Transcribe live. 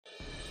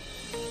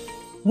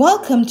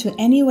Welcome to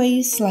Any Way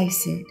You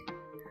Slice It,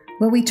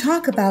 where we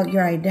talk about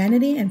your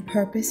identity and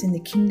purpose in the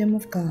kingdom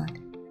of God.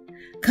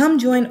 Come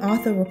join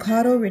author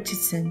Ricardo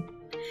Richardson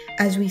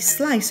as we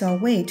slice our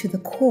way to the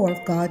core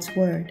of God's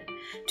Word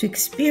to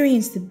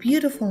experience the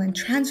beautiful and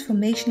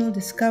transformational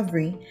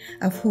discovery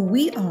of who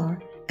we are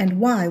and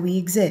why we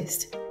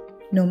exist,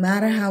 no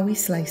matter how we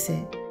slice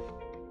it.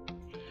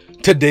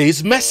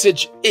 Today's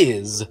message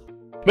is,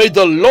 may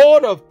the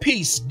Lord of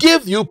peace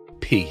give you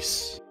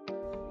peace.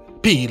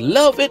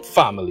 Beloved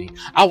family,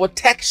 our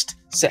text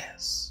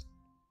says,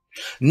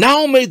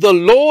 now may the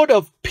Lord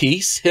of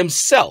peace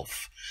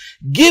himself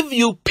give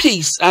you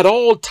peace at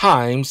all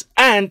times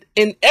and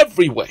in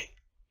every way.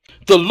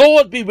 The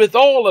Lord be with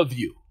all of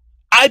you.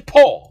 I,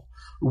 Paul,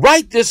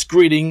 write this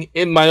greeting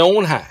in my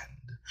own hand,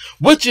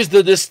 which is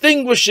the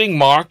distinguishing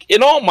mark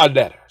in all my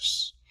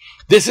letters.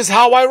 This is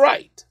how I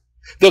write.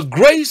 The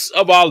grace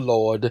of our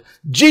Lord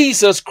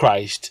Jesus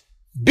Christ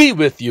be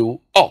with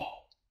you all.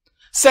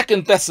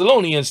 2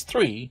 Thessalonians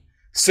 3,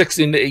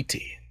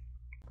 16-18.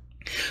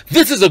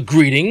 This is a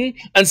greeting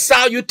and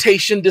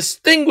salutation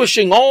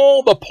distinguishing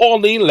all the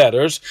Pauline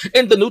letters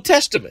in the New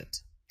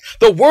Testament.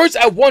 The words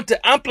I want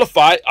to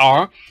amplify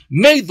are,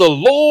 may the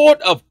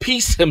Lord of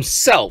peace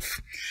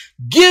himself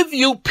give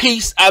you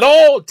peace at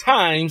all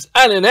times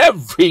and in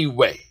every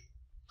way.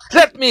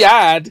 Let me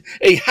add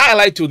a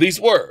highlight to these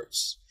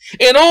words.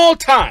 In all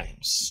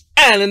times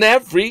and in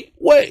every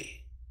way.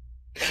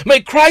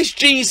 May Christ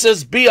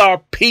Jesus be our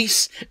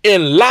peace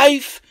in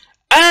life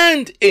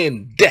and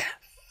in death.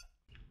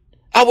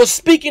 I was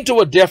speaking to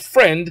a dear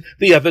friend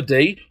the other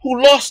day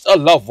who lost a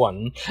loved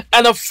one,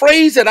 and a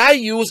phrase that I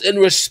use in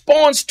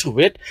response to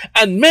it,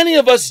 and many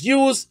of us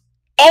use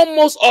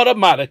almost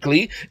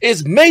automatically,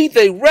 is may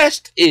they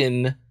rest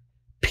in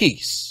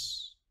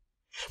peace.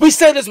 We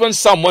say this when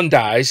someone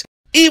dies,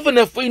 even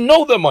if we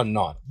know them or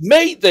not.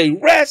 May they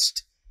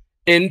rest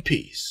in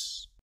peace.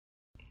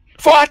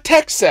 For our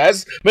text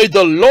says, may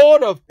the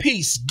Lord of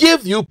peace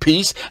give you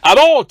peace at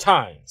all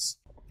times.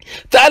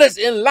 That is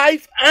in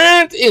life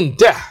and in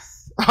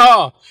death.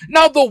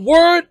 Now the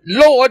word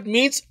Lord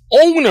means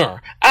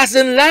owner, as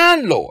in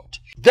landlord,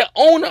 the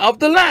owner of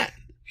the land.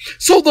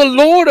 So the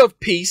Lord of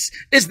peace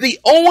is the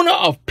owner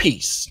of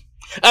peace.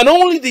 And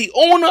only the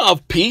owner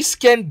of peace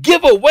can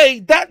give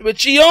away that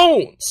which he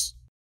owns.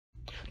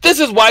 This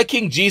is why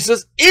King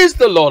Jesus is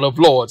the Lord of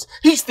lords.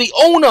 He's the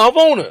owner of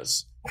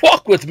owners.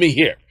 Walk with me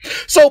here.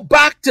 So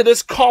back to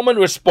this common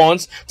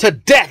response to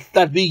death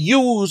that we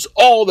use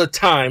all the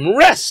time.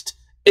 Rest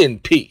in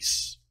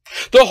peace.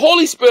 The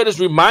Holy Spirit is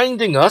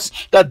reminding us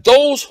that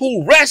those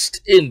who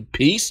rest in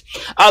peace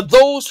are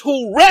those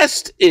who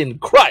rest in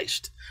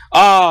Christ.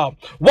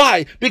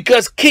 Why?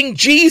 Because King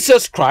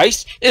Jesus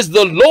Christ is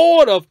the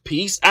Lord of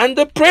peace and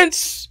the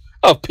Prince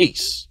of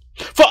peace.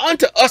 For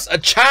unto us a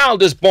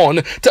child is born,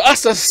 to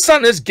us a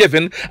son is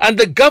given, and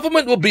the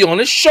government will be on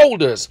his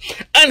shoulders,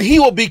 and he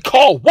will be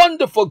called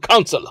Wonderful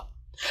Counselor,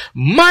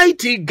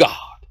 Mighty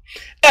God,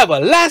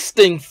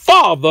 Everlasting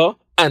Father,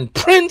 and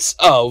Prince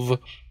of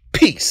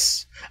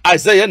Peace.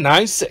 Isaiah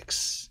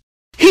 9:6.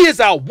 He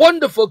is our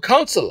wonderful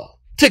counselor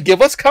to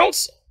give us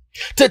counsel,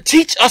 to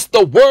teach us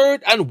the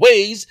word and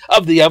ways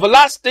of the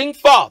everlasting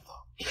Father,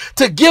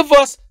 to give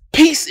us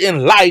peace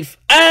in life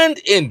and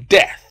in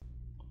death.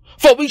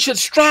 For we should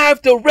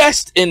strive to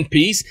rest in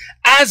peace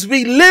as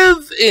we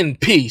live in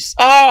peace.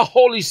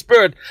 Holy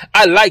Spirit,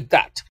 I like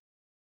that.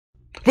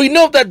 We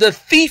know that the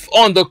thief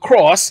on the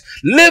cross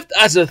lived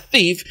as a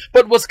thief,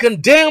 but was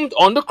condemned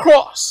on the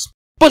cross.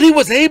 But he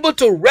was able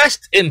to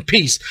rest in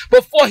peace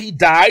before he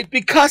died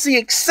because he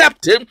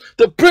accepted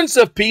the Prince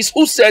of Peace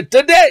who said,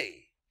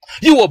 today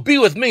you will be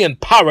with me in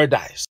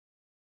paradise.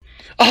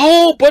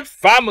 But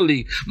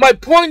family, my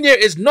point here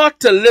is not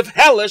to live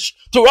hellish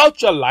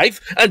throughout your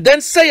life and then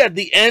say at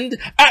the end,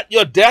 at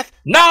your death,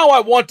 now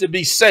I want to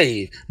be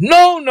saved.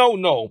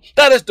 No.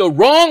 That is the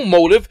wrong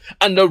motive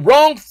and the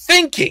wrong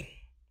thinking.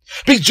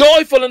 Be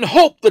joyful in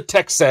hope, the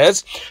text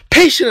says,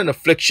 patient in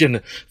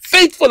affliction,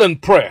 faithful in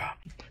prayer.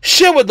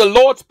 Share with the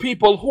Lord's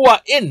people who are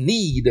in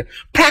need.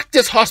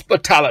 Practice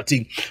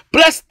hospitality.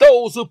 Bless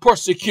those who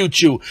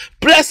persecute you.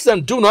 Bless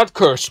and do not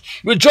curse.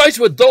 Rejoice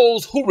with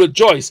those who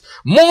rejoice.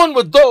 Mourn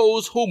with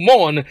those who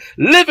mourn.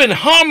 Live in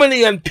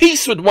harmony and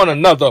peace with one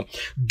another.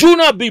 Do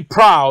not be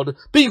proud.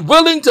 Be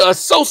willing to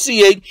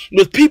associate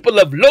with people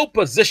of low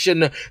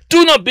position.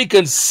 Do not be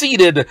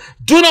conceited.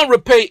 Do not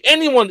repay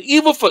anyone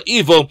evil for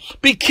evil.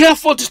 Be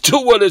careful to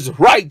do what is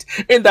right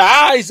in the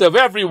eyes of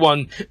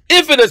everyone.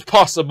 If it is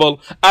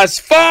possible, as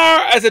far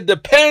as it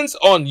depends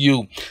on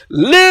you,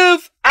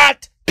 live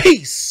at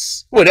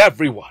peace with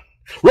everyone.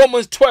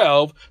 Romans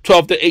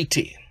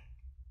 12:12-18.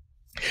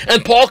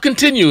 And Paul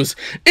continues,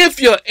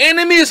 if your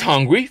enemy is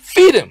hungry,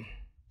 feed him.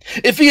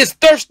 If he is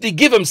thirsty,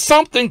 give him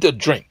something to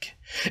drink.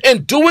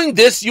 In doing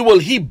this, you will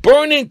heap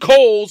burning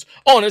coals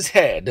on his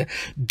head.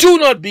 Do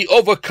not be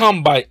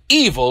overcome by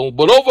evil,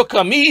 but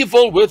overcome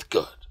evil with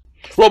good.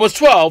 Romans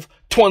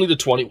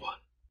 12:20-21.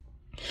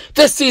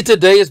 This seed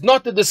today is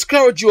not to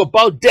discourage you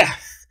about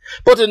death,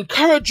 but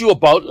encourage you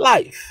about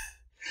life.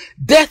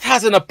 Death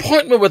has an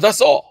appointment with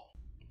us all.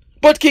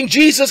 But King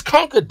Jesus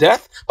conquered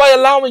death by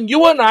allowing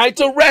you and I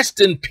to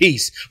rest in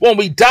peace when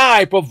we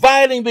die,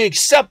 providing we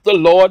accept the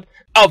Lord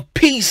of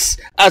peace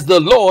as the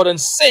Lord and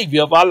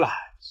Savior of our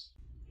lives.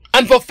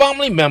 And for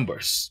family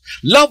members,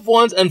 loved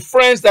ones, and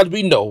friends that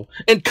we know,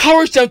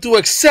 encourage them to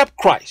accept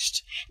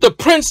Christ, the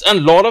Prince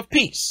and Lord of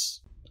Peace,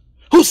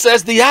 who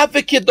says, the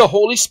Advocate, the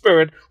Holy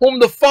Spirit, whom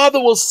the Father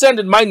will send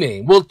in my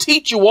name, will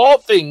teach you all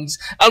things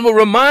and will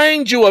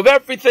remind you of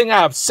everything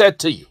I have said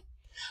to you.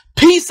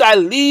 Peace I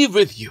leave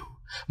with you.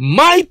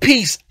 My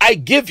peace I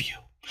give you.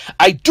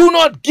 I do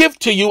not give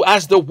to you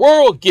as the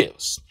world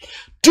gives.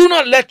 Do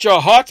not let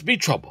your hearts be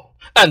troubled,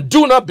 and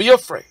do not be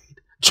afraid.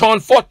 John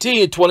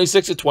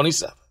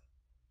 14:26-27.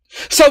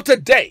 So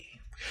today,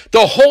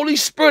 the Holy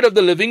Spirit of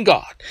the living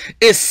God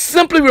is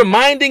simply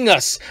reminding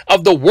us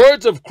of the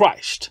words of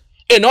Christ.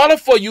 In order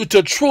for you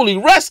to truly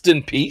rest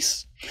in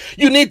peace,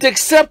 you need to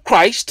accept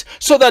Christ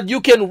so that you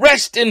can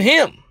rest in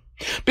Him.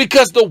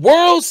 Because the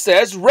world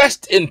says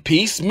rest in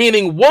peace,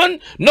 meaning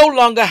one no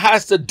longer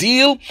has to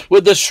deal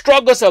with the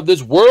struggles of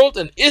this world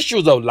and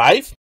issues of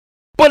life.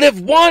 But if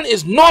one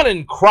is not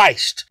in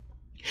Christ,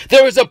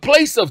 there is a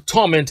place of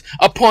torment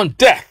upon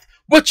death,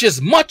 which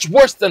is much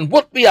worse than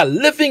what we are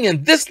living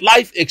in this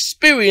life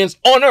experience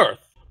on earth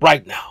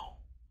right now.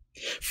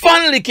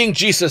 Finally, King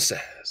Jesus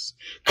says,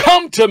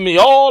 come to me,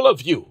 all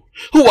of you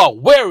who are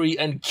weary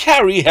and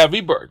carry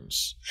heavy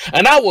burdens,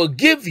 and I will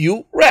give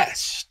you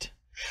rest.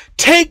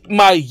 Take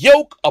my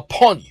yoke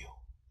upon you.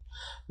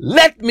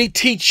 Let me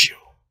teach you,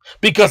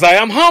 because I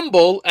am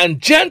humble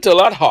and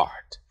gentle at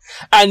heart,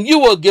 and you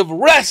will give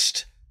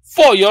rest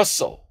for your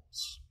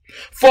souls.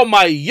 For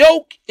my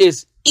yoke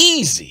is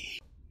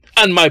easy,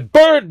 and my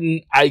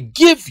burden I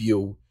give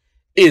you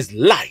is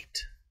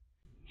light.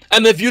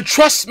 And if you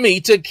trust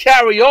me to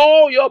carry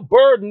all your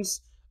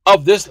burdens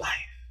of this life,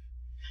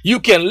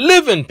 you can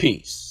live in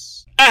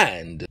peace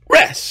and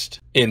rest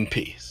in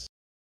peace.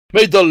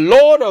 May the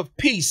Lord of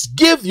peace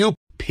give you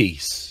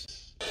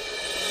peace.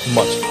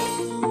 Much love.